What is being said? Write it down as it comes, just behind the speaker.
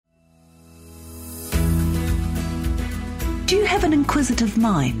Do you have an inquisitive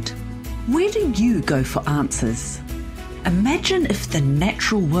mind? Where do you go for answers? Imagine if the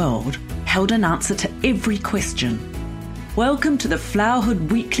natural world held an answer to every question. Welcome to the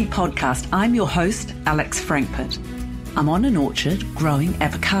Flowerhood Weekly Podcast. I'm your host, Alex Frankpert. I'm on an orchard growing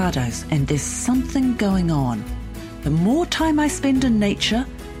avocados, and there's something going on. The more time I spend in nature,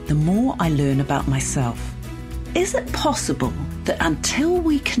 the more I learn about myself. Is it possible that until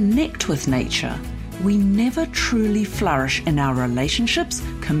we connect with nature, we never truly flourish in our relationships,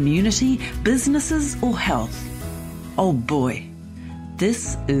 community, businesses, or health? Oh boy,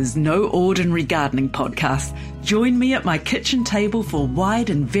 this is no ordinary gardening podcast. Join me at my kitchen table for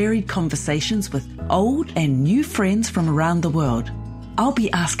wide and varied conversations with old and new friends from around the world. I'll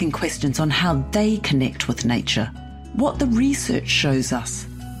be asking questions on how they connect with nature, what the research shows us,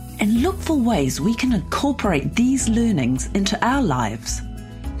 and look for ways we can incorporate these learnings into our lives.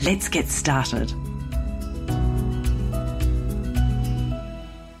 Let's get started.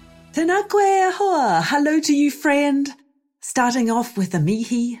 Tēnā koe ahoa. Hello to you, friend. Starting off with a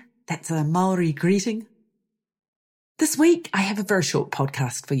mihi. That's a Maori greeting. This week, I have a very short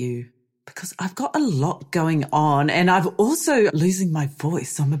podcast for you because I've got a lot going on and I've also losing my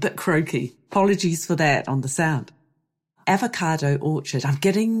voice, so I'm a bit croaky. Apologies for that on the sound. Avocado orchard. I'm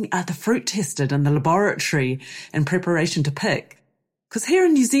getting the fruit tested in the laboratory in preparation to pick. Because here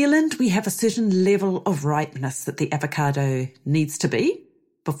in New Zealand, we have a certain level of ripeness that the avocado needs to be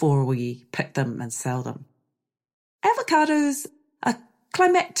before we pick them and sell them. Avocados are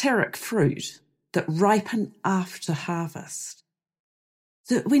climacteric fruit that ripen after harvest.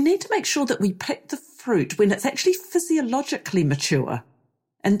 So we need to make sure that we pick the fruit when it's actually physiologically mature.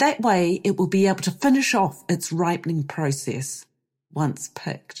 And that way it will be able to finish off its ripening process once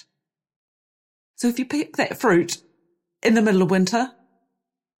picked. So if you pick that fruit in the middle of winter,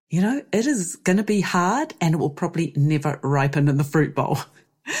 it is going to be hard and it will probably never ripen in the fruit bowl.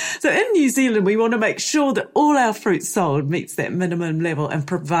 So in New Zealand, we want to make sure that all our fruit sold meets that minimum level and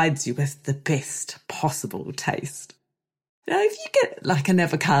provides you with the best possible taste. Now, if you get like an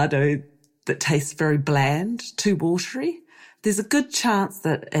avocado that tastes very bland, too watery, there's a good chance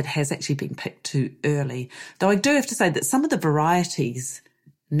that it has actually been picked too early. Though I do have to say that some of the varieties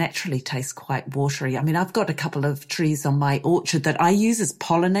naturally taste quite watery. I mean, I've got a couple of trees on my orchard that I use as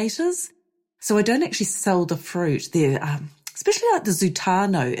pollinators. So I don't actually sell the fruit. They're, especially like the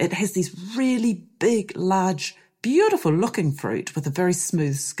Zutano, it has these really big, large, beautiful looking fruit with a very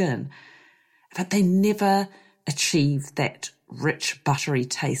smooth skin. But they never achieve that rich, buttery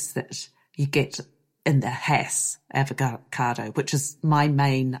taste that you get in the Hass avocado, which is my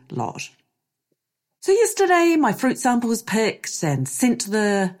main lot. So yesterday, my fruit sample was picked and sent to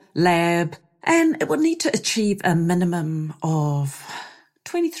the lab, and it would need to achieve a minimum of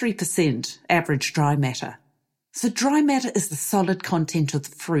 23% average dry matter. So dry matter is the solid content of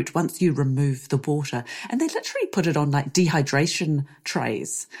the fruit once you remove the water. And they literally put it on like dehydration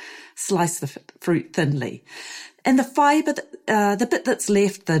trays, slice the fruit thinly. And the fibre, the bit that's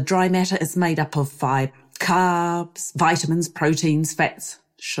left, the dry matter, is made up of fibre, carbs, vitamins, proteins, fats,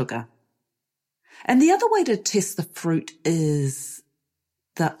 sugar. And the other way to test the fruit is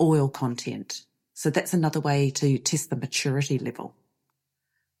the oil content. So that's another way to test the maturity level.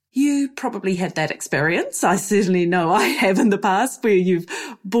 You probably had that experience. I certainly know I have in the past, where you've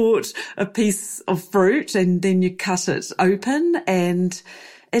bought a piece of fruit and then you cut it open and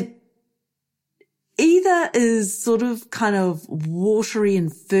it either is sort of kind of watery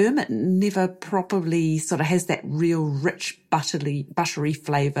and firm. It never properly sort of has that real rich buttery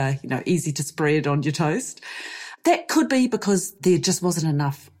flavour, easy to spread on your toast. That could be because there just wasn't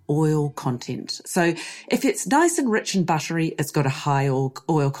enough oil content. So if it's nice and rich and buttery, it's got a high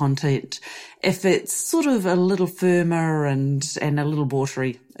oil content. If it's sort of a little firmer and a little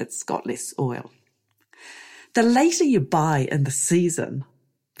watery, it's got less oil. The later you buy in the season,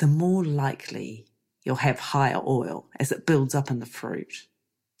 the more likely you'll have higher oil as it builds up in the fruit.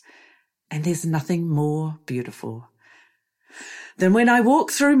 And there's nothing more beautiful than when I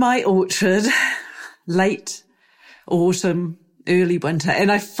walk through my orchard late autumn, early winter,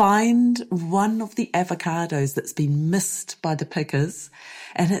 and I find one of the avocados that's been missed by the pickers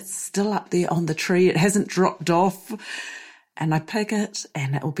and it's still up there on the tree. It hasn't dropped off. And I pick it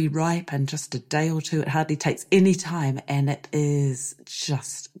and it will be ripe in just a day or two. It hardly takes any time and it is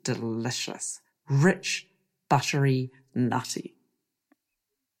just delicious. Rich, buttery, nutty.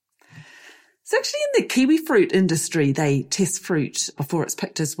 So actually in the kiwi fruit industry, they test fruit before it's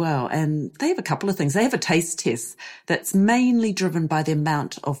picked as well. And they have a couple of things. They have a taste test that's mainly driven by the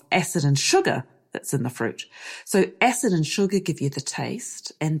amount of acid and sugar that's in the fruit. So acid and sugar give you the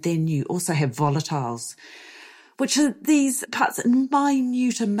taste. And then you also have volatiles, which are these parts in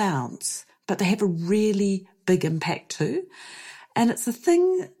minute amounts, but they have a really big impact too. And it's a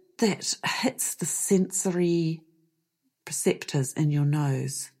thing that hits the sensory receptors in your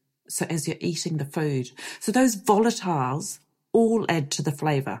nose. So as you're eating the food. So those volatiles all add to the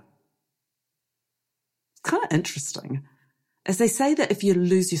flavour. It's kind of interesting. As they say that if you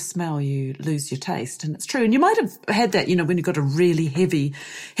lose your smell, you lose your taste. And it's true. And you might have had that, when you've got a really heavy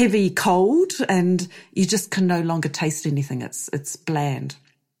cold and you just can no longer taste anything. It's bland.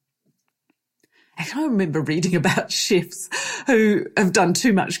 And I remember reading about chefs who have done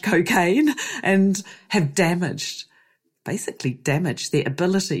too much cocaine and have basically damaged their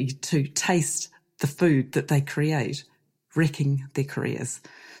ability to taste the food that they create, wrecking their careers.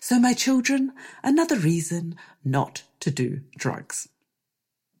 So my children, another reason not to do drugs.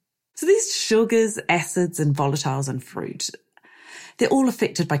 So these sugars, acids and volatiles in fruit, they're all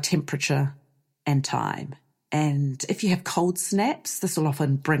affected by temperature and time. And if you have cold snaps, this will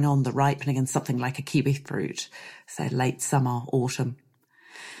often bring on the ripening in something like a kiwi fruit, say late summer, autumn.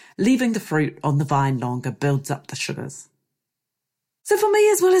 Leaving the fruit on the vine longer builds up the sugars. So for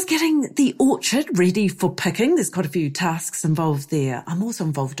me, as well as getting the orchard ready for picking, there's quite a few tasks involved there. I'm also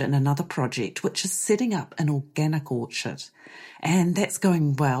involved in another project, which is setting up an organic orchard. And that's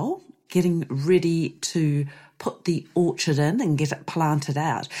going well, getting ready to put the orchard in and get it planted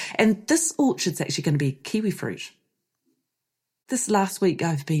out. And this orchard's actually going to be kiwi fruit. This last week,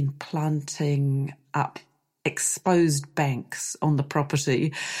 I've been planting up exposed banks on the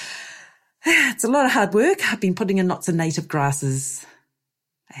property. It's a lot of hard work. I've been putting in lots of native grasses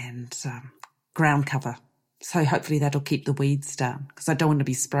and ground cover. So hopefully that'll keep the weeds down because I don't want to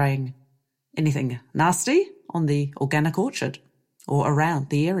be spraying anything nasty on the organic orchard or around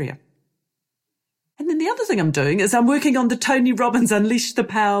the area. And then the other thing I'm doing is I'm working on the Tony Robbins Unleash the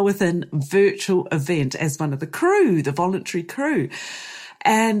Power Within virtual event as one of the crew, the voluntary crew.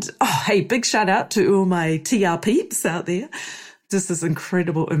 And, hey, big shout out to all my TR peeps out there. Just this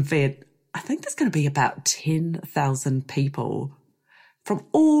incredible event. I think there's going to be about 10,000 people from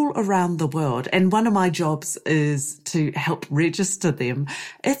all around the world. And one of my jobs is to help register them.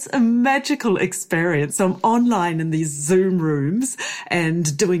 It's a magical experience. I'm online in these Zoom rooms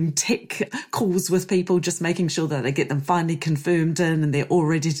and doing tech calls with people, just making sure that I get them finally confirmed in and they're all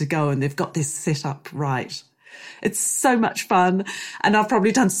ready to go and they've got this set up right. It's so much fun. And I've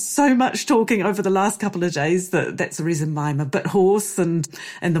probably done so much talking over the last couple of days that's the reason why I'm a bit hoarse and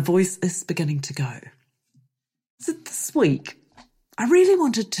the voice is beginning to go. So this week, I really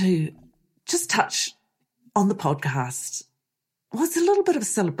wanted to just touch on the podcast. Well, it's a little bit of a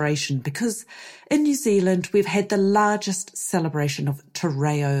celebration because in New Zealand, we've had the largest celebration of Te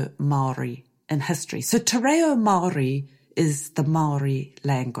Reo Māori in history. So Te Reo Māori is the Māori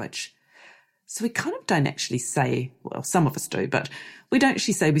language. So we kind of don't actually say, well, some of us do, but we don't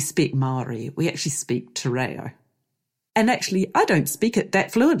actually say we speak Māori. We actually speak Te Reo. And actually, I don't speak it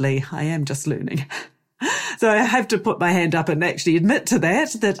that fluently. I am just learning. So I have to put my hand up and actually admit to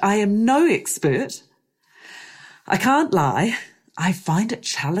that I am no expert. I can't lie. I find it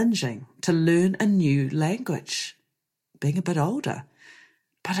challenging to learn a new language, being a bit older.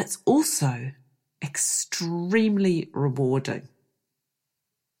 But it's also extremely rewarding.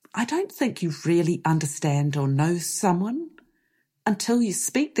 I don't think you really understand or know someone until you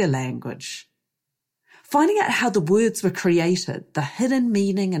speak their language. Finding out how the words were created, the hidden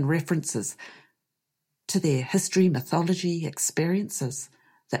meaning and references to their history, mythology, experiences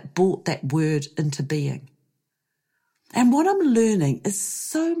that brought that word into being. And what I'm learning is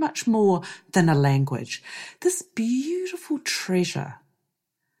so much more than a language. This beautiful treasure.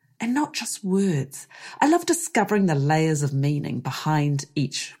 And not just words. I love discovering the layers of meaning behind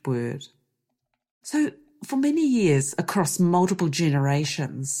each word. So for many years across multiple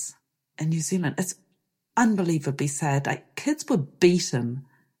generations in New Zealand, it's unbelievably sad. Like, kids were beaten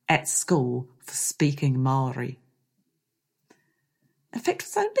at school for speaking Māori. In fact, it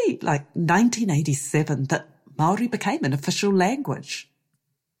was only like 1987 that Māori became an official language.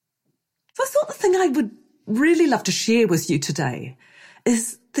 So I thought the thing I would really love to share with you today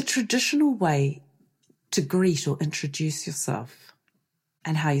is the traditional way to greet or introduce yourself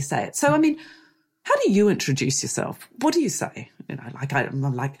and how you say it. So, how do you introduce yourself? What do you say? I'm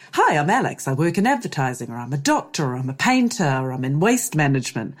like, hi, I'm Alex. I work in advertising, or I'm a doctor, or I'm a painter, or I'm in waste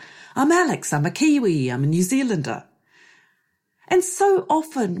management. I'm Alex. I'm a Kiwi. I'm a New Zealander. And so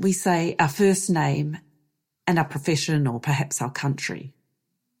often we say our first name and our profession or perhaps our country.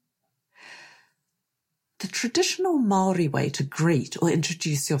 The traditional Māori way to greet or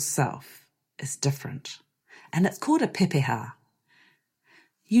introduce yourself is different, and it's called a pepeha.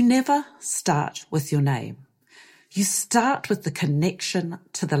 You never start with your name. You start with the connection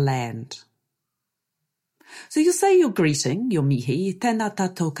to the land. So you'll say your greeting, your mihi, tēnā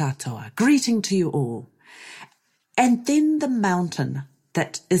tātou katoa, greeting to you all. And then the mountain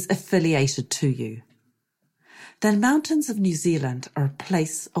that is affiliated to you. The mountains of New Zealand are a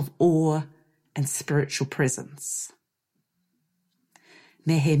place of awe and spiritual presence.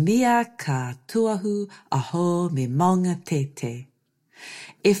 Me he mea ka tuahu aho me maunga tete.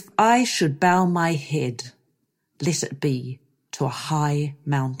 If I should bow my head, let it be to a high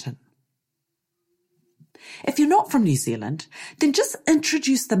mountain. If you're not from New Zealand, then just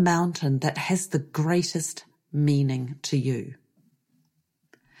introduce the mountain that has the greatest meaning to you.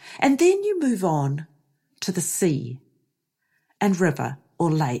 And then you move on to the sea and river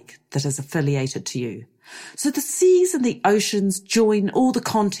or lake that is affiliated to you. So the seas and the oceans join all the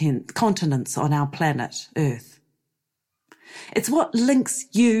continents on our planet, Earth. It's what links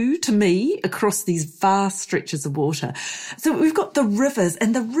you to me across these vast stretches of water. So we've got the rivers,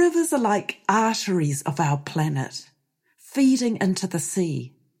 and the rivers are like arteries of our planet, feeding into the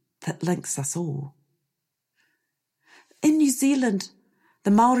sea that links us all. In New Zealand,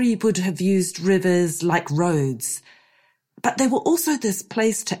 the Maori would have used rivers like roads, but they were also this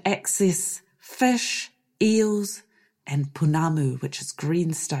place to access fish, eels, and punamu, which is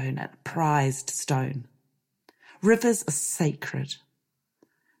greenstone, a prized stone. Rivers are sacred.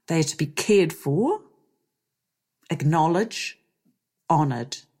 They are to be cared for, acknowledged,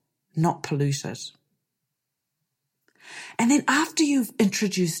 honoured, not polluted. And then after you've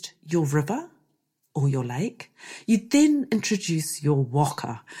introduced your river or your lake, you then introduce your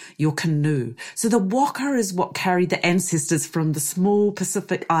waka, your canoe. So the waka is what carried the ancestors from the small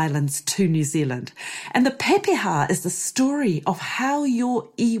Pacific islands to New Zealand. And the pepeha is the story of how your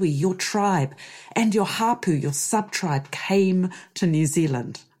iwi, your tribe, and your hapu, your sub-tribe, came to New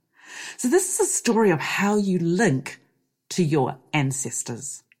Zealand. So this is a story of how you link to your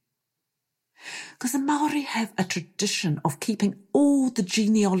ancestors. Because the Māori have a tradition of keeping all the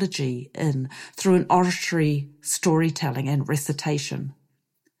genealogy in through an oratory storytelling and recitation.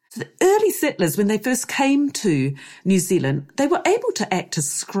 So the early settlers, when they first came to New Zealand, they were able to act as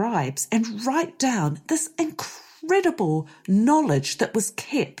scribes and write down this incredible knowledge that was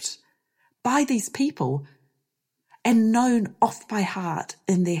kept by these people and known off by heart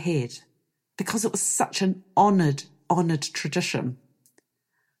in their head because it was such an honoured tradition.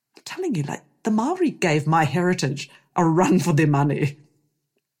 I'm telling you, the Māori gave my heritage a run for their money.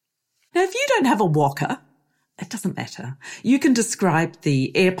 Now, if you don't have a waka, it doesn't matter. You can describe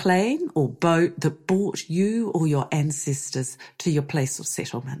the airplane or boat that brought you or your ancestors to your place of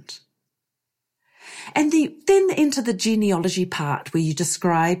settlement. And then enter the genealogy part where you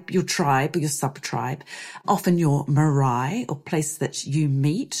describe your tribe or your sub-tribe, often your marae or place that you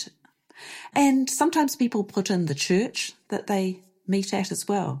meet. And sometimes people put in the church that they meet at as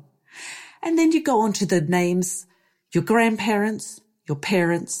well. And then you go on to the names, your grandparents, your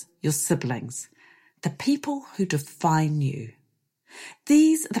parents, your siblings, the people who define you.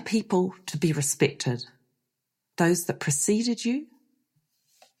 These are the people to be respected. Those that preceded you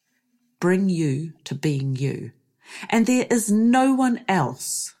bring you to being you. And there is no one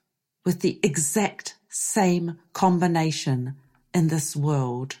else with the exact same combination in this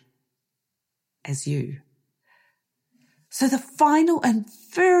world as you. So the final and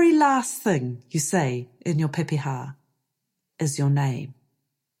very last thing you say in your pepeha is your name.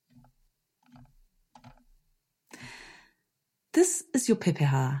 This is your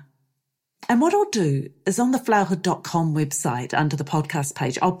pepeha. And what I'll do is on the flowerhood.com website under the podcast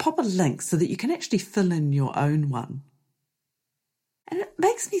page, I'll pop a link so that you can actually fill in your own one. And it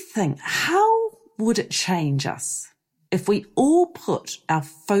makes me think, how would it change us if we all put our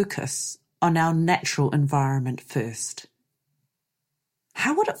focus on our natural environment first?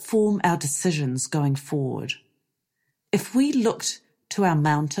 How would it form our decisions going forward if we looked to our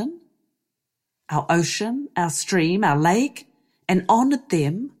mountain, our ocean, our stream, our lake, and honoured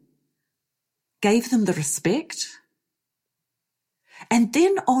them, gave them the respect, and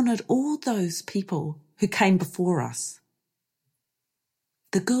then honoured all those people who came before us,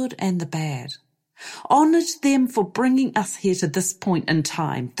 the good and the bad, honoured them for bringing us here to this point in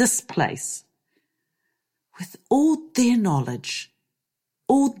time, this place, with all their knowledge,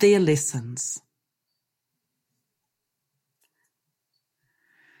 all their lessons.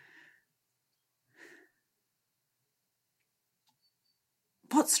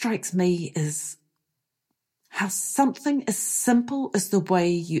 What strikes me is how something as simple as the way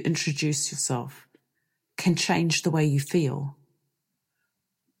you introduce yourself can change the way you feel.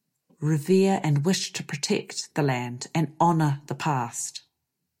 Revere and wish to protect the land and honour the past.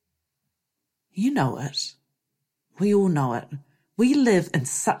 You know it. We all know it. We live in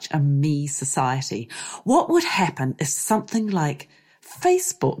such a me society. What would happen if something like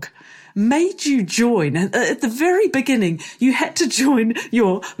Facebook made you join? At the very beginning, you had to join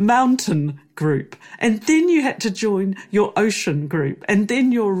your mountain group, and then you had to join your ocean group, and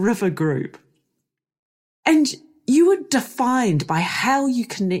then your river group. And you were defined by how you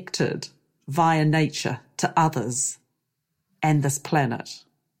connected via nature to others and this planet.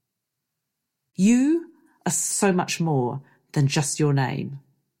 You are so much more than just your name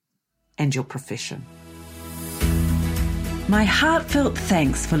and your profession. My heartfelt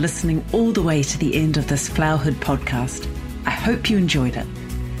thanks for listening all the way to the end of this Flowerhood podcast. I hope you enjoyed it.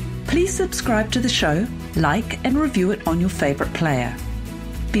 Please subscribe to the show, like and review it on your favourite player.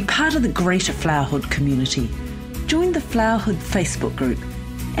 Be part of the greater Flowerhood community. Join the Flowerhood Facebook group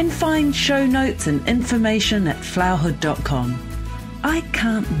and find show notes and information at flowerhood.com. I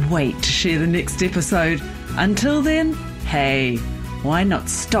can't wait to share the next episode. Until then, hey, why not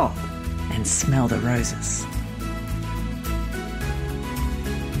stop and smell the roses?